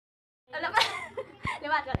Wala pa.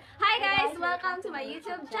 Limat ko. Hi guys! Welcome to my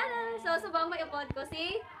YouTube channel! So, subang may upload ko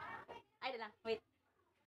si... Ay, lang. Wait.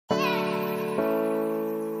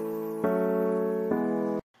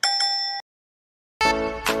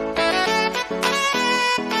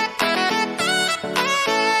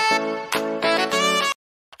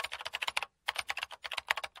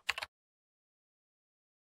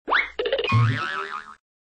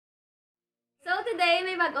 So today,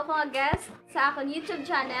 may bago kong guest sa akong YouTube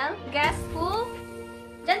channel. Guest who?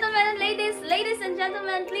 Gentlemen and ladies and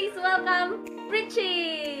gentlemen, please welcome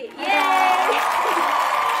Richie! Yay!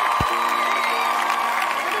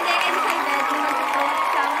 So today, I decided na mag-upload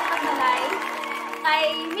siyang pagbalay ay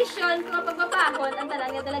mission kung pagpapahon ang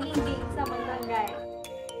talaga talaging big sa barangay.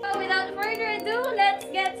 So without further ado, let's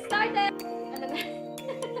get started!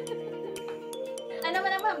 Ano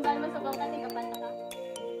man ang mahambal mo sa bang kating kapanta ka?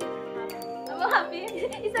 Happy?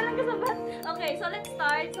 Isa lang kasabat. Okay, so let's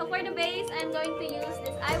start. So for the base, I'm going to use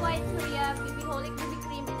this Eye White Korea BB Holic BB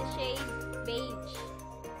Cream in the shade Beige.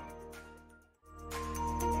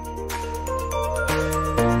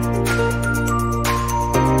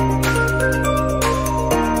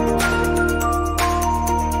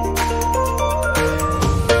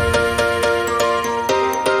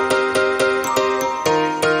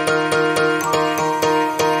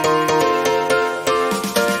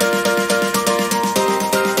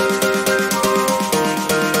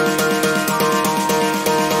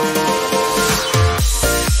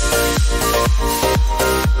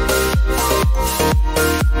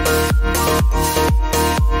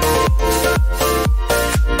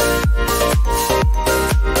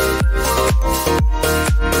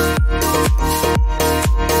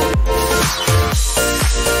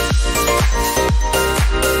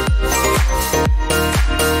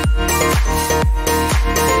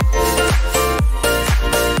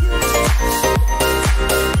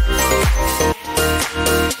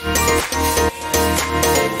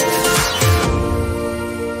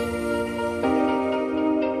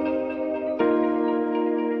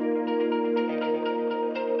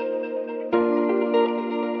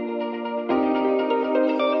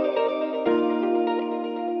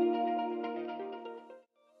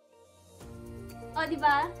 O,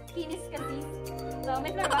 diba? Kinis kasi. So,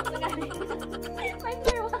 may floor wax na galing. May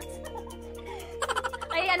floor wax.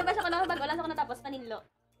 Ay, ano ba siya ko na? Wala sa ko natapos. Paninlo.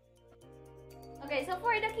 Okay, so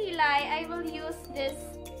for the kilay, I will use this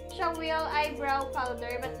Shawil Eyebrow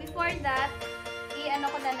Powder. But before that,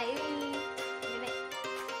 i-ano ko na yung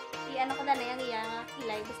iyang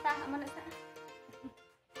kilay. Basta, amo na sa...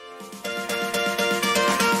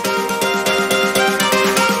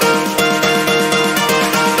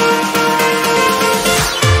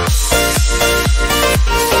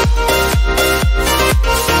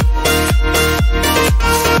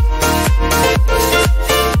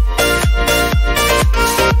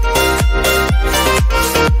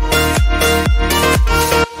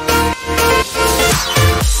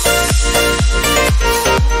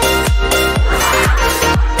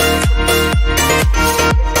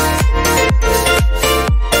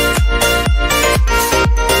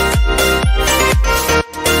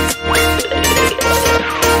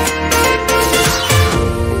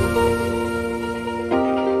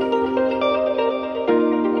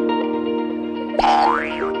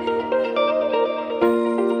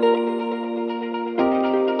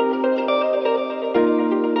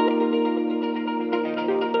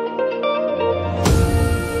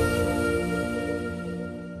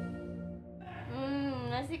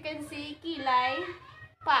 As you can see, kilay,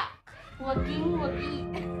 pak, waging-wagi.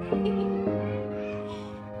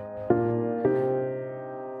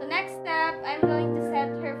 So next step, I'm going to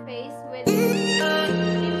set her face with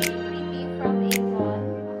Pretty from Avon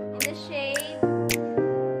in the shade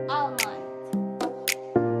Almond.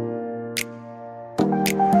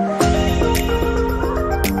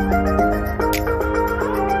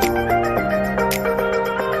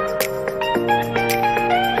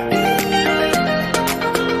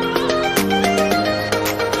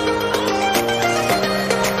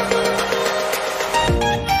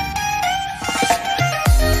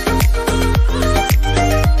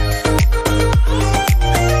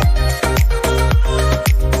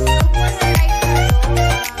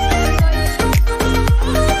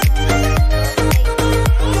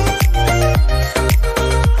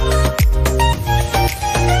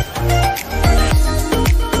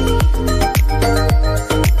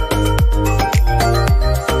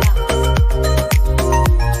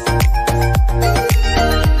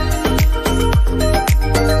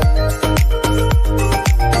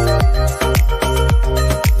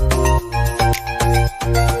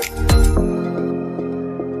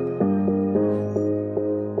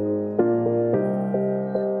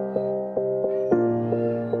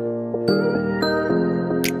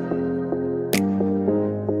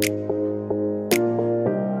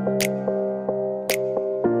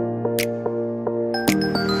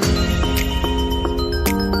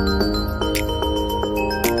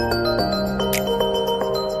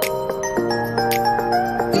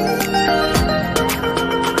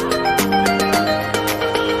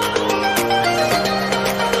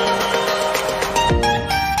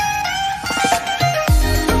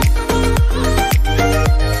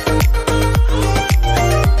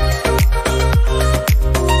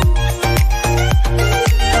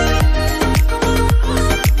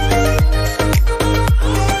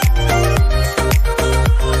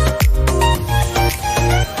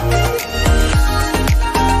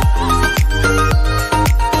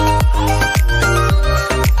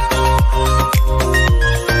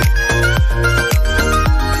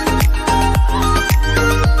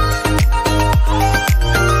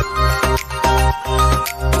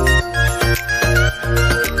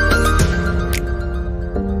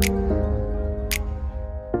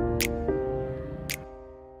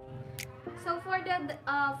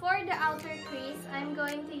 for the outer crease, I'm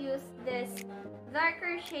going to use this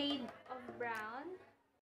darker shade of brown.